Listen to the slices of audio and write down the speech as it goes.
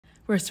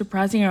We're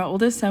surprising our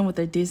oldest son with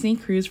a Disney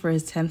cruise for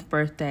his 10th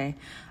birthday.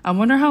 I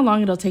wonder how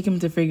long it'll take him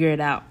to figure it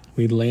out.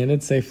 We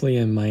landed safely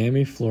in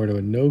Miami, Florida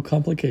with no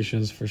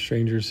complications for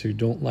strangers who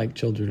don't like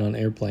children on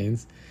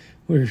airplanes.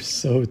 We were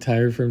so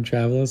tired from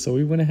traveling, so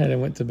we went ahead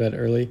and went to bed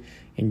early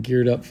and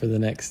geared up for the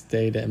next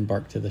day to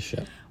embark to the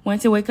ship.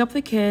 Went to wake up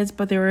the kids,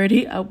 but they were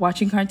already up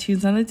watching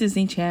cartoons on the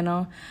Disney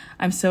Channel.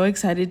 I'm so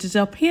excited to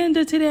tell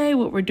Panda today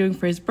what we're doing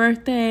for his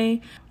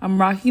birthday.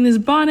 I'm rocking this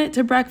bonnet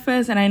to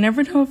breakfast, and I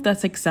never know if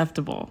that's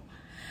acceptable.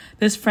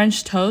 This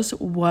French toast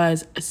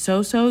was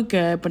so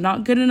good, but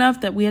not good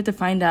enough that we had to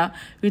find out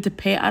we had to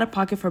pay out of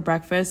pocket for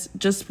breakfast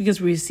just because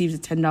we received a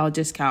 $10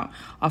 discount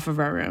off of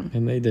our room.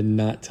 And they did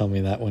not tell me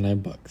that when I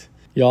booked.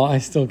 Y'all, I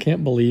still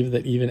can't believe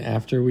that even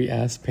after we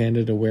asked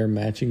Panda to wear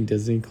matching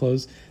Disney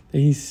clothes, that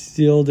he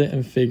still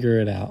didn't figure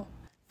it out.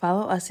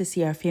 Follow us to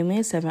see our family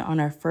of 7 on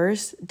our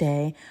first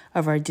day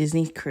of our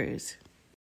Disney cruise.